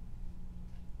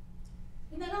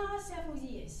 In the last several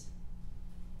years,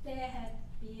 there has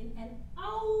been an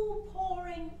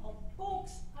outpouring of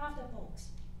books after books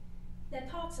that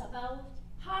talks about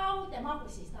how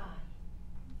democracies die,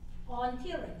 on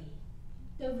tyranny,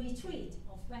 the retreat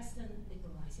of Western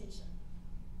liberalization.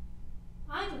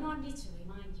 I do not need to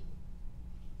remind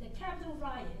you the Capitol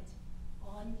riot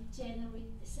on January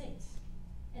the 6th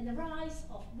and the rise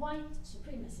of white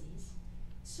supremacies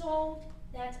showed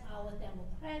that our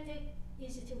democratic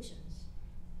institutions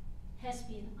has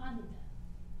been under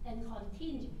and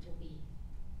continue to be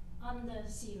under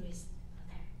serious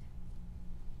attack.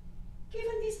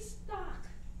 Given these stark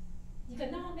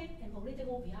economic and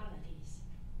political realities,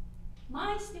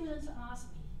 my students ask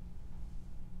me,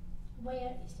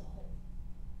 where is the hope?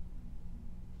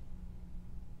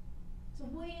 So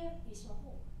where is the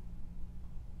hope?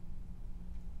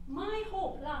 My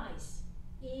hope lies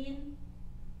in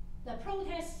the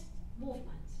protest movement,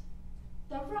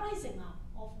 the rising up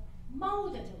of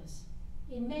multitudes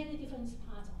in many different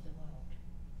parts of the world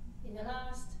in the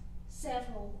last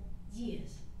several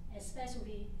years,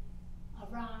 especially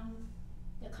around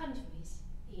the countries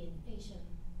in Asia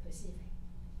Pacific.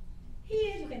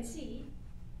 Here you can see,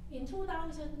 in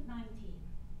 2019,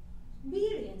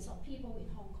 millions of people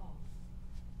in Hong Kong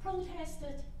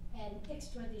protested an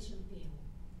extradition bill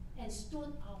and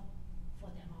stood up for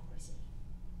democracy.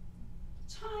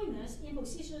 China's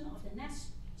imposition of the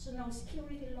national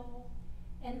security law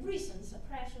and recent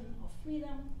suppression of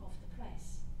freedom of the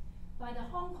press by the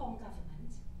Hong Kong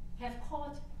government have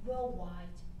caught worldwide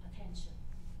attention.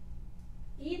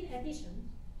 In addition,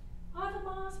 other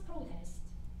mass protests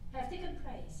have taken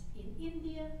place in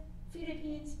India,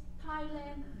 Philippines,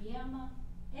 Thailand, Myanmar,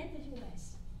 and the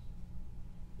US.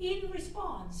 In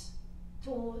response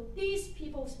to these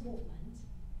people's movements,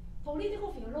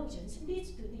 political theologians need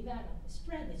to develop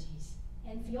strategies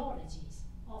and theologies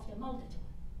of the multitude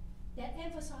that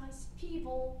emphasize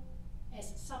people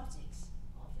as subjects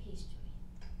of history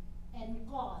and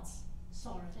God's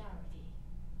solidarity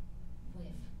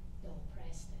with the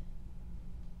oppressed.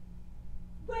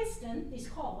 Western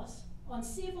discourse on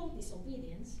civil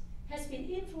disobedience has been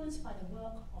influenced by the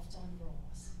work of John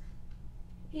Rawls.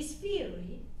 His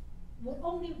theory would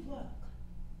only work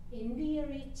in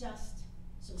nearly just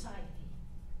society,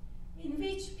 in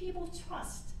which people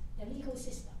trust the legal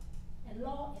system and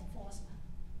law enforcement,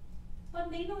 but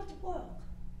may not work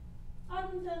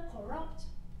under corrupt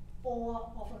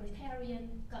or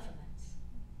authoritarian governments.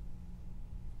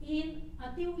 In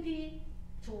a duty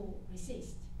to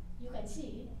resist, you can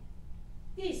see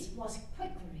this was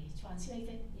quickly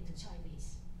translated into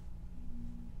Chinese.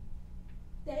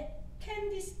 The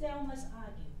Candice Delmas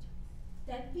argued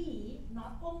that we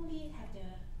not only have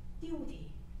the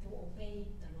duty to obey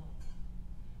the law,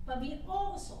 but we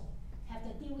also have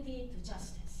the duty to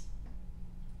justice.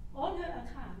 On her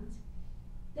account,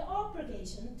 the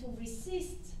obligation to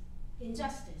resist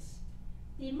injustice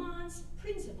demands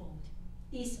principled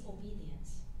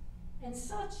disobedience, and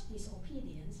such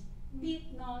disobedience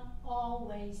need not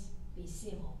always be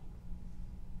civil.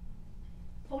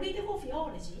 Political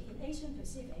theology in Asian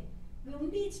Pacific will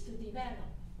need to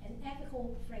develop an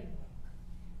ethical framework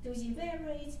to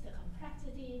evaluate the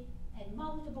complexity and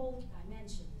multiple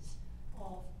dimensions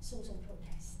of social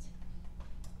protest.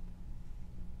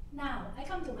 Now, I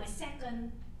come to my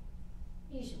second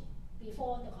issue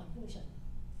before the conclusion.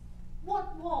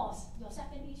 What was your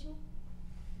second issue?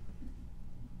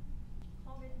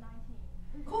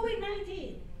 COVID-19.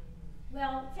 COVID-19.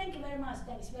 Well, thank you very much.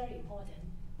 That is very important.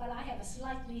 But I have a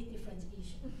slightly different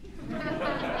issue.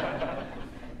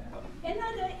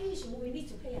 Another issue we need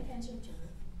to pay attention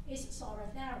to is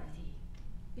solidarity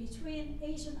between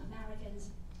Asian Americans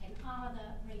and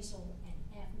other racial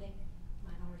and ethnic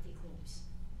minority groups,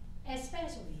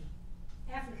 especially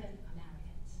African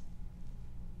Americans.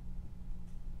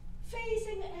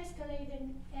 Facing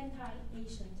escalating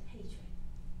anti-Asian hatred,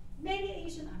 many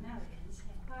Asian Americans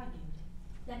have argued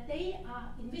that they are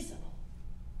invisible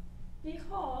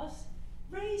because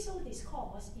racial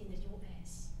discourse in the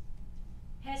US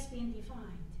has been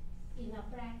defined in a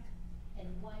black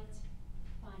and white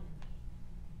binary.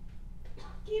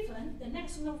 Given the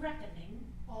national reckoning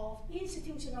of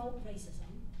institutional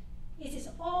racism, it is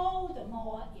all the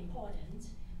more important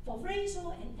for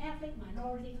racial and ethnic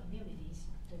minority communities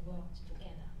to work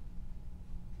together.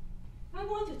 I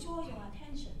want to draw your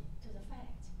attention to the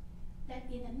fact that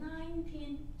in the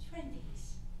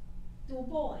 1920s, Du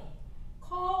Bois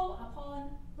called upon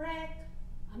black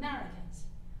Americans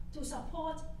to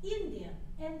support Indian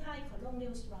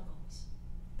anti-colonial struggles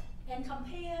and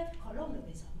compared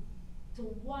colonialism to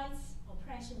whites'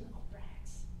 oppression of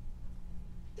blacks.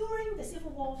 During the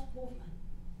Civil War movement,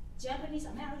 Japanese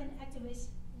American activist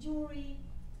Yuri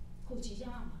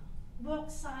Kochiyama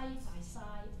worked side by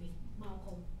side with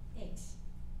Malcolm X.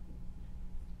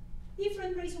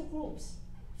 Different racial groups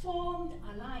formed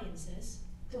alliances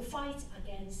to fight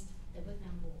against the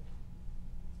Vietnam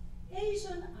War.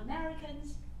 Asian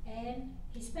Americans and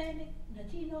Hispanic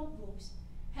Latino groups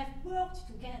have worked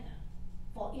together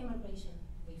for immigration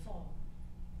reform.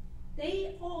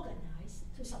 They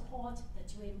organized to support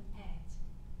the DREAM Act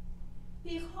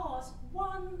because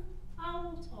 1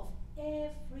 out of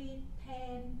every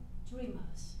 10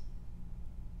 dreamers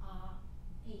are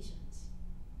Asians.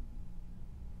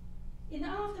 In the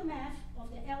aftermath of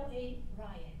the LA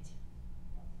riot,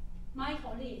 my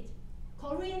colleague,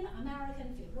 Korean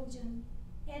American theologian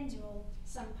Andrew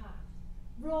Sampa,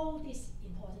 wrote this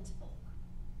important book,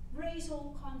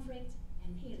 Racial Conflict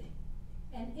and Healing,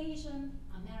 an Asian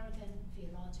American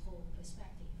Theological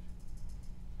Perspective.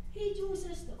 He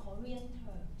uses the Korean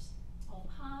terms of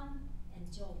Han and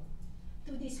Zhou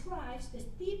to describe the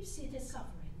deep-seated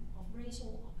suffering of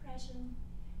racial oppression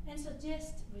and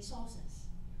suggests resources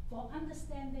for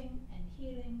understanding and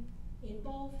healing in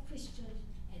both Christian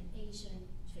and Asian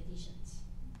traditions.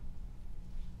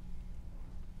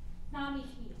 Nami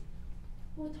Kim,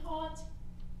 who taught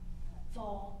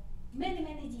for many,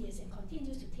 many years and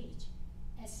continues to teach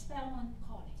at Spelman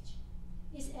College,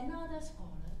 is another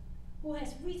scholar who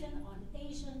has written on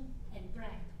Asian and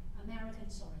Black American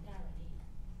solidarity.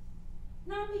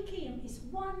 Nami Kim is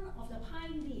one of the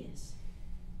pioneers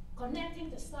connecting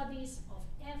the studies of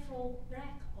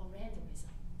Afro-Black Orientalism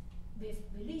with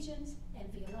religions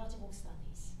and theological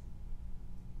studies.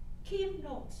 Kim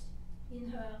notes in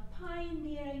her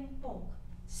pioneering book,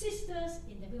 Sisters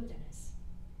in the Wilderness,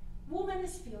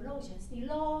 womanist theologian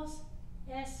Dolores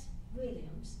S.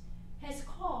 Williams has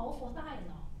called for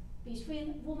dialogue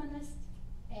between womanist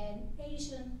and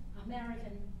Asian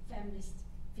American feminist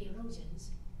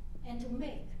theologians and to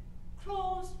make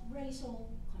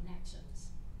cross-racial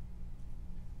connections.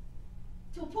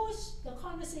 To push the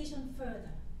conversation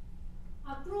further,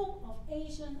 a group of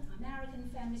Asian American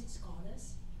feminist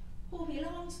scholars who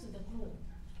belongs to the group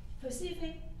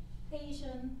Pacific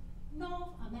Asian North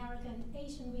American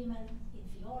Asian Women in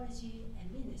Theology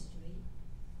and Ministry,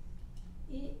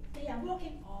 they are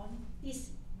working on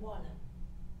this volume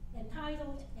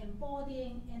entitled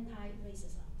Embodying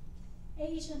Anti-Racism,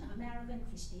 Asian American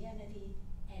Christianity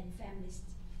and feminist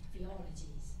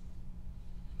theologies.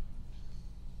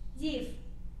 If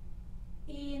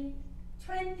in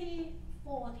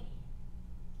 2040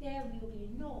 there will be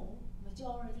no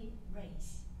majority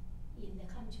race in the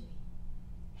country,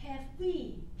 have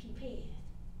we prepared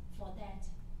for that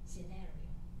scenario?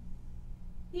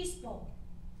 This book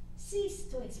seeks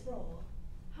to explore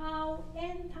how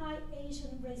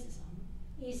anti-Asian racism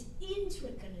is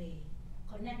intricately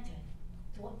connected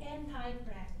to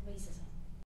anti-Black racism.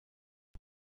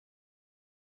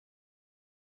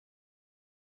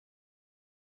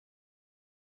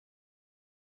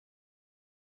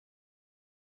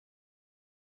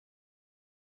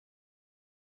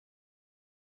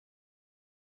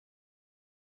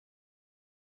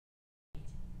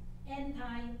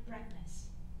 Anti-Blackness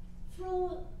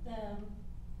through the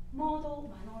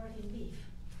model minority myth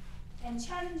and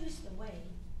challenges the way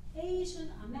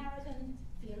Asian American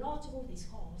theological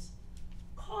discourse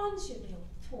contribute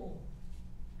to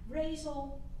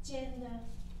racial, gender,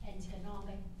 and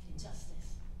economic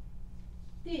injustice.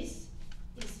 This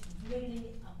is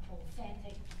really a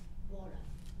prophetic warning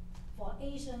for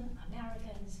Asian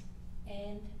Americans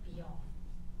and beyond.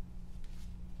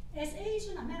 As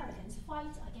Asian Americans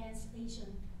fight against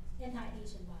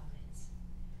anti-Asian violence,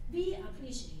 we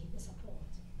appreciate the support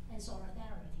and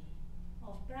solidarity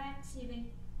of Black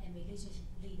civic and religious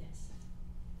leaders.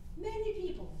 Many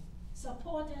people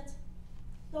supported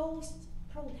those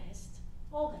protests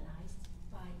organized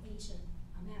by Asian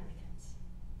Americans.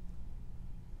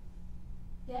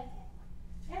 The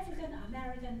African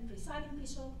American presiding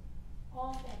bishop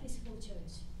of the Episcopal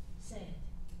Church said,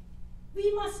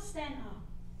 "We must stand up,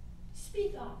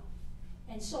 speak up,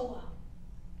 and show up.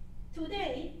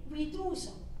 Today, we do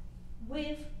so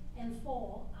with and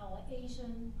for our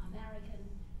Asian American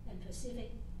and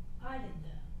Pacific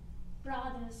Islander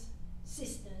brothers,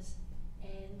 sisters,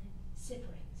 and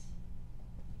siblings."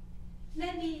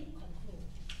 Let me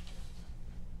conclude.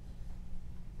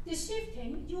 The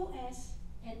shifting US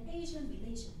and Asian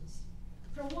relations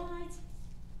provides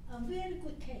a very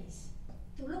good case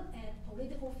to look at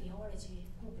political theology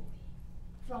globally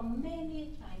from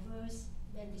many diverse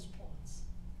vantage points.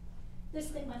 The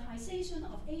stigmatization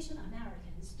of Asian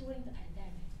Americans during the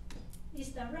pandemic is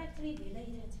directly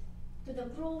related to the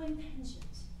growing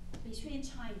tensions between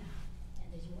China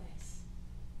and the US.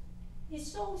 It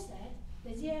shows that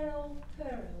the yellow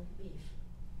peril myth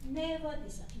never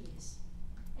disappears,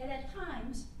 and at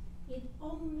times it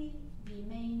only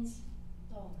remains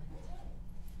dormant.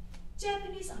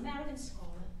 Japanese American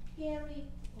scholar Gary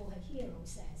Ohihiro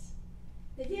says,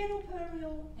 "The yellow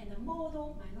peril and the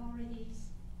model minorities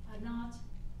are not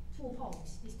two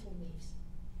poles, these two myths,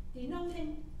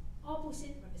 denoting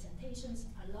opposite representations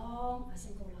along a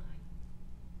single line,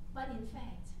 but in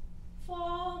fact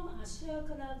form a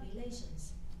circular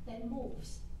relations that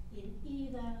moves in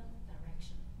either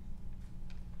direction."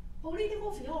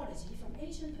 Political theology from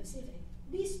Asian Pacific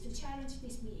leads to challenge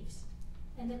these myths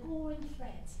and the growing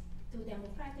threats to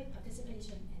democratic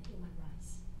participation and human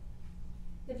rights.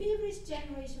 The previous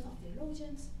generation of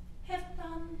theologians have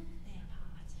done their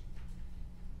part.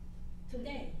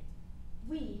 Today,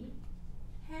 we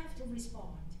have to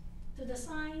respond to the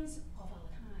signs of our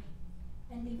time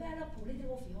and develop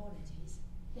political theologies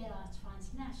that are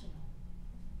transnational,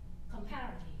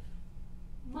 comparative,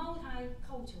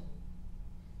 multicultural,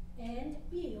 and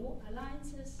build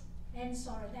alliances and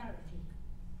solidarity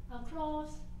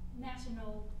across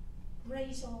national,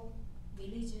 racial,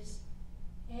 religious,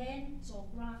 and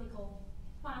geographical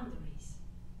boundaries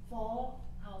for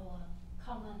our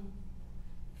common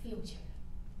future.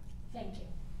 Thank you.